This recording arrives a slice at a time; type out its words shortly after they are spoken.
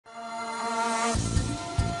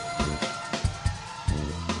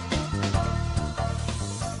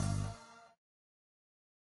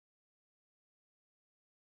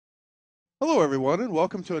Hello, everyone, and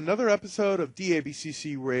welcome to another episode of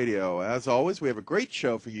DABCC Radio. As always, we have a great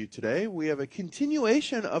show for you today. We have a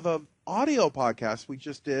continuation of an audio podcast we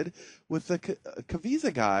just did with the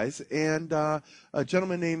Kaviza guys and a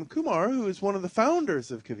gentleman named Kumar, who is one of the founders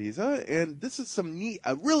of Kaviza. And this is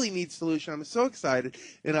a really neat solution. I'm so excited,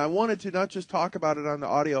 and I wanted to not just talk about it on the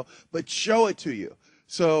audio, but show it to you.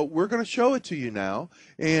 So we're going to show it to you now,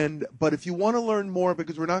 but if you want to learn more,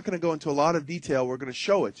 because we're not going to go into a lot of detail, we're going to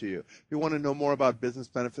show it to you. If you want to know more about business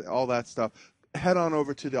benefit, all that stuff, head on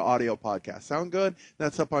over to the audio podcast. Sound good?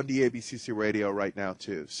 That's up on DABCC Radio right now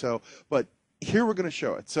too. So, but here we're going to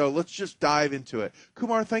show it. So let's just dive into it.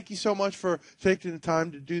 Kumar, thank you so much for taking the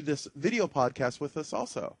time to do this video podcast with us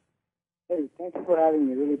also. Hey, thank you for having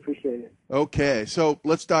me. Really appreciate it. Okay, so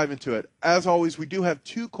let's dive into it. As always, we do have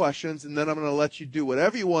two questions, and then I'm going to let you do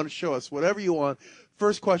whatever you want to show us, whatever you want.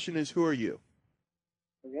 First question is, who are you?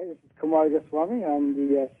 Okay, this is Kumar Goswami. I'm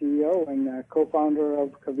the CEO and co-founder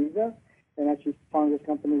of Kaviza, and actually founded this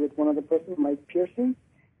company with one other person, Mike Pearson.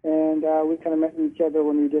 And we kind of met each other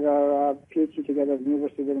when we did our PhD together at the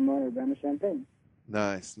University of Illinois, Urbana-Champaign.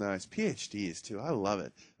 Nice, nice. PhDs, too. I love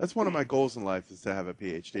it. That's one of my goals in life is to have a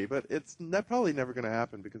PhD, but it's probably never going to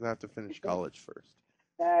happen because I have to finish college first.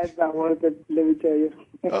 It's not worth it, let me tell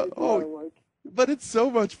you. But it's so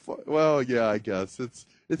much fun. Well, yeah, I guess.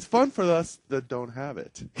 It's fun for us that don't have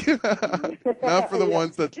it. Not for the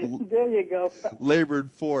ones that there you go. labored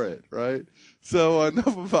for it, right? So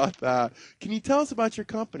enough about that. Can you tell us about your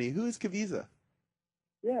company? Who is Kaviza?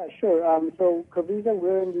 Yeah, sure. So Kaviza,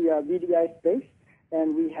 we're in the VDI space.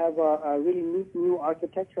 And we have a really neat new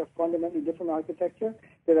architecture, a fundamentally different architecture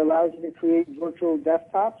that allows you to create virtual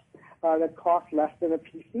desktops that cost less than a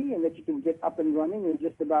PC and that you can get up and running in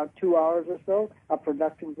just about 2 hours or so, a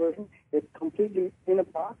production version. It's completely in a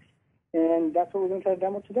box, and that's what we're going to try to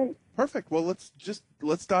demo today. Perfect. Well,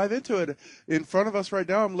 let's dive into it. In front of us right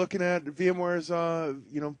now, I'm looking at VMware's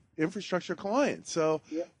infrastructure client. So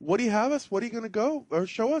yeah. What do you have us? What are you going to go or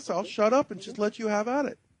show us? I'll shut up and just let you have at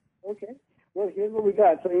it. Okay. Well, here's what we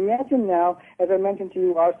got. So imagine now, as I mentioned to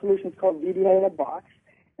you, our solution is called VDI-in-a-box,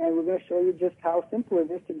 and we're going to show you just how simple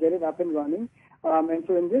it is to get it up and running. And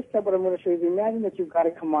so in this step, what I'm going to show you is imagine that you've got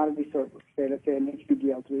a commodity server, let's say an HP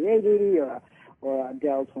DL380 or a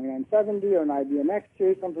Dell 2970 or an IBM X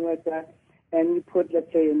series, something like that, and you put,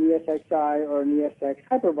 let's say, an ESXi or an ESX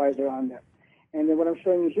hypervisor on there. And then what I'm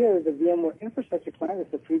showing you here is the VMware infrastructure client.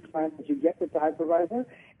 It's a free client that you get with the hypervisor,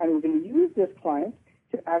 and we're going to use this client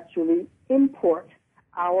to actually import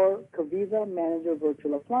our Kaviza Manager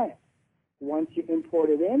virtual appliance. Once you import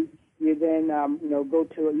it in, you then go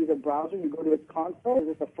to either browser, you go to its console.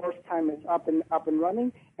 This is the first time it's up and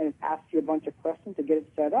running, and it asks you a bunch of questions to get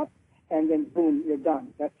it set up, and then boom, you're done.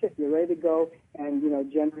 That's it. You're ready to go and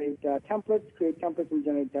generate templates, create templates, and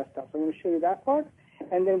generate desktops. I'm going to show you that part,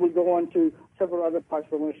 and then we'll go on to several other parts.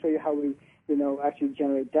 We're going to show you how we actually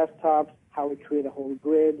generate desktops, how we create a whole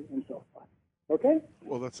grid, and so forth. Okay?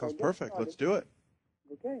 Well, that sounds perfect. Let's do it.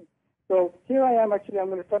 Okay. So here I am. Actually, I'm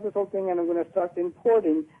going to start this whole thing, and I'm going to start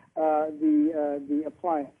importing the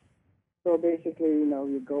appliance. So basically,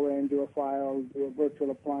 you go in, do a file, do a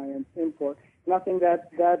virtual appliance, import. Nothing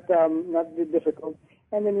not difficult.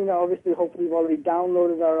 And then, obviously, hopefully, you've already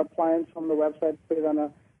downloaded our appliance from the website, put it on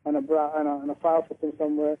a file system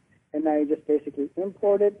somewhere, and now you just basically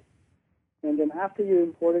import it. And then after you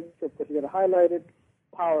import it, of course, you got to highlight it,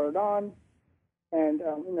 power it on. And,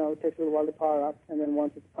 it takes a little while to power up, and then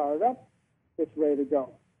once it's powered up, it's ready to go.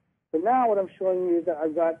 So now what I'm showing you is that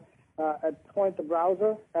I've got point the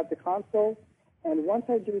browser at the console, and once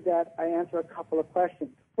I do that, I answer a couple of questions.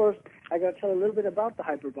 First, I got to tell a little bit about the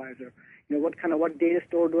hypervisor. What data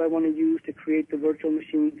store do I want to use to create the virtual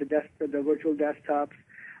machines, the virtual desktops?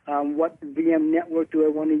 What VM network do I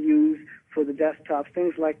want to use for the desktops?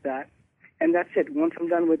 Things like that. And that's it. Once I'm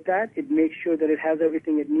done with that, it makes sure that it has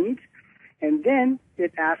everything it needs. And then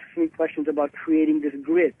it asks me questions about creating this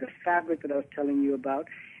grid, the fabric that I was telling you about.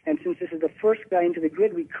 And since this is the first guy into the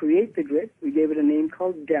grid, we create the grid. We gave it a name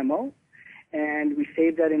called demo, and we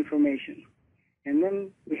save that information. And then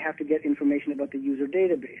we have to get information about the user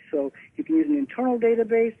database. So you can use an internal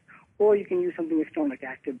database, or you can use something external like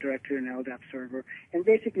Active Directory and LDAP server. And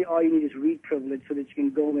basically all you need is read privilege so that you can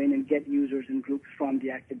go in and get users and groups from the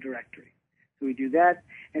Active Directory. So we do that.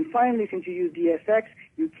 And finally, since you use DSX,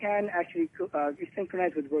 you can actually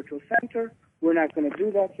synchronize with Virtual Center. We're not going to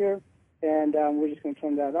do that here, and we're just going to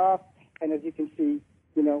turn that off. And as you can see,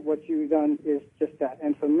 what you've done is just that.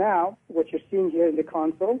 And so now, what you're seeing here in the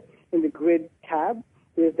console, in the grid tab,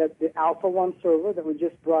 is that the Alpha 1 server that we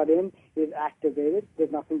just brought in is activated.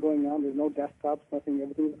 There's nothing going on. There's no desktops, nothing.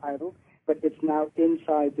 Everything is idle. But it's now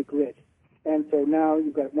inside the grid. And so now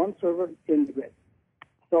you've got one server in the grid.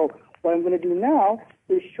 So what I'm going to do now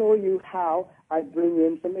is show you how I bring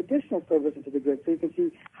in some additional servers into the grid. So you can see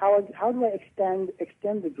how do I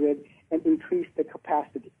extend the grid and increase the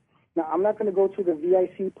capacity. Now, I'm not going to go through the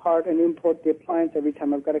VIC part and import the appliance every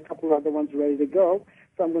time. I've got a couple of other ones ready to go.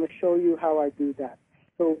 So I'm going to show you how I do that.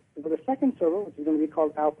 So for the second server, which is going to be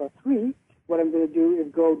called Alpha 3, what I'm going to do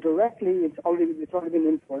is go directly, it's already been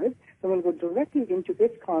imported, so I'm going to go directly into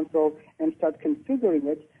its console and start configuring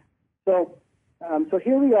it. So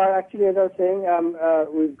here we are, actually, as I was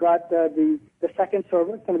saying, we've got the second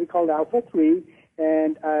server. It's going to be called Alpha 3,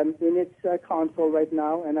 and I'm in its console right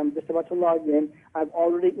now, and I'm just about to log in. I've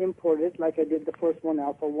already imported, like I did the first one,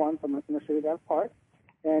 Alpha 1, so I'm not going to show you that part.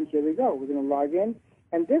 And here we go. We're going to log in.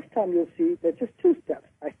 And this time you'll see there's just two steps.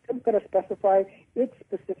 I still got to specify its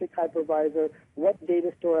specific hypervisor, what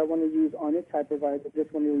data store I want to use on its hypervisor. This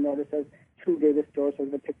one you'll notice has two data stores, so I'm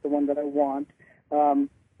going to pick the one that I want. And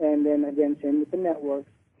then again, same with the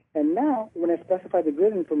networks. And now when I specify the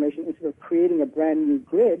grid information, instead of creating a brand new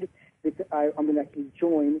grid, I'm going to actually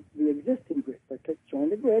join the existing grid. So I click join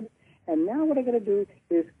the grid. And now what I got to do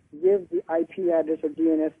is give the IP address or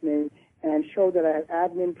DNS name and show that I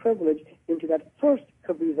have admin privilege into that first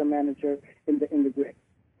Kaviza manager in the grid.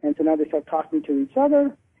 And so now they start talking to each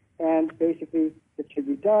other, and basically it should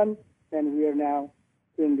be done, and we are now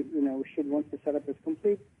in the, once the setup is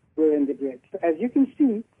complete, we're in the grid. So as you can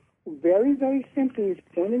see, very, very simply, it's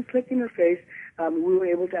point and click interface, we were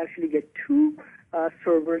able to actually get two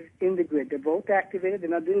servers in the grid. They're both activated. They're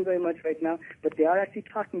not doing very much right now, but they are actually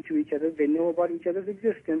talking to each other. They know about each other's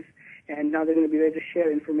existence, and now they're going to be ready to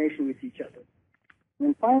share information with each other.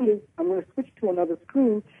 And finally, I'm going to switch to another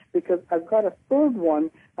screen because I've got a third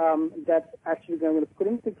one that's actually going to put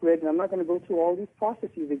into the grid, and I'm not going to go through all these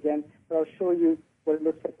processes again, but I'll show you what it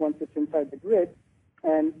looks like once it's inside the grid,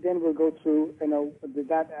 and then we'll go through,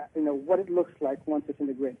 what it looks like once it's in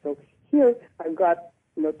the grid. So here I've got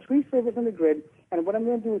three servers in the grid, and what I'm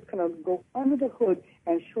going to do is kind of go under the hood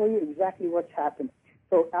and show you exactly what's happening.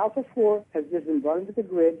 So Alpha 4 has just been brought into the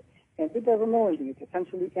grid, and it doesn't know anything. It's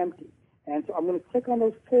essentially empty. And so I'm going to click on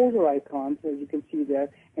those folder icons, as you can see there,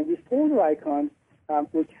 and these folder icons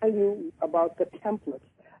will tell you about the templates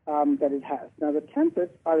that it has. Now, the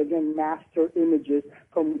templates are, again, master images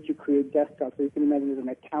from which you create desktops. So you can imagine there's an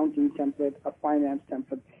accounting template, a finance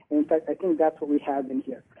template, and in fact, I think that's what we have in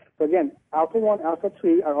here. So again, Alpha 1, Alpha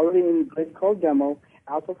 3 are already in a grid called demo.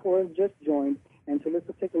 Alpha 4 has just joined, and so let's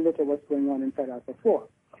just take a look at what's going on inside Alpha 4.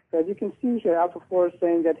 So as you can see here, Alpha 4 is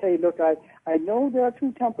saying that, hey, look, I know there are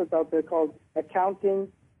two templates out there called accounting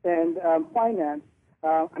and finance,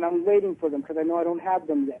 and I'm waiting for them because I know I don't have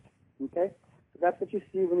them yet, okay? So that's what you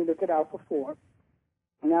see when you look at Alpha 4.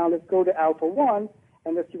 Now let's go to Alpha 1,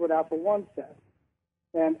 and let's see what Alpha 1 says.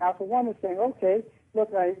 And Alpha 1 is saying, okay,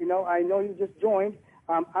 look, I know you just joined.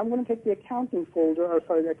 I'm going to take the accounting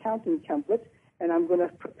the accounting template, and I'm going to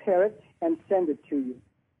prepare it and send it to you.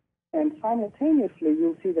 And simultaneously,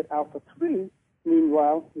 you'll see that Alpha 3,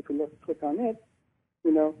 meanwhile, if you click on it,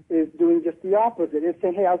 is doing just the opposite. It's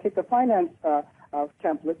saying, hey, I'll take the finance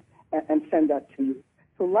template and send that to you.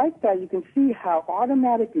 So like that, you can see how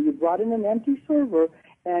automatically you brought in an empty server,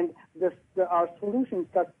 and our solution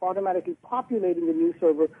starts automatically populating the new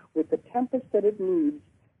server with the templates that it needs,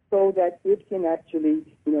 so that it can actually,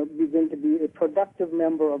 begin to be a productive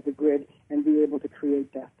member of the grid and be able to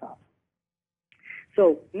create desktops.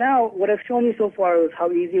 So now what I've shown you so far is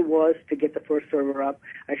how easy it was to get the first server up.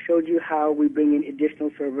 I showed you how we bring in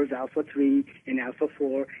additional servers, Alpha 3 and Alpha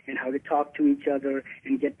 4, and how they talk to each other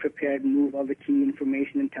and get prepared and move all the key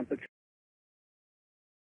information and templates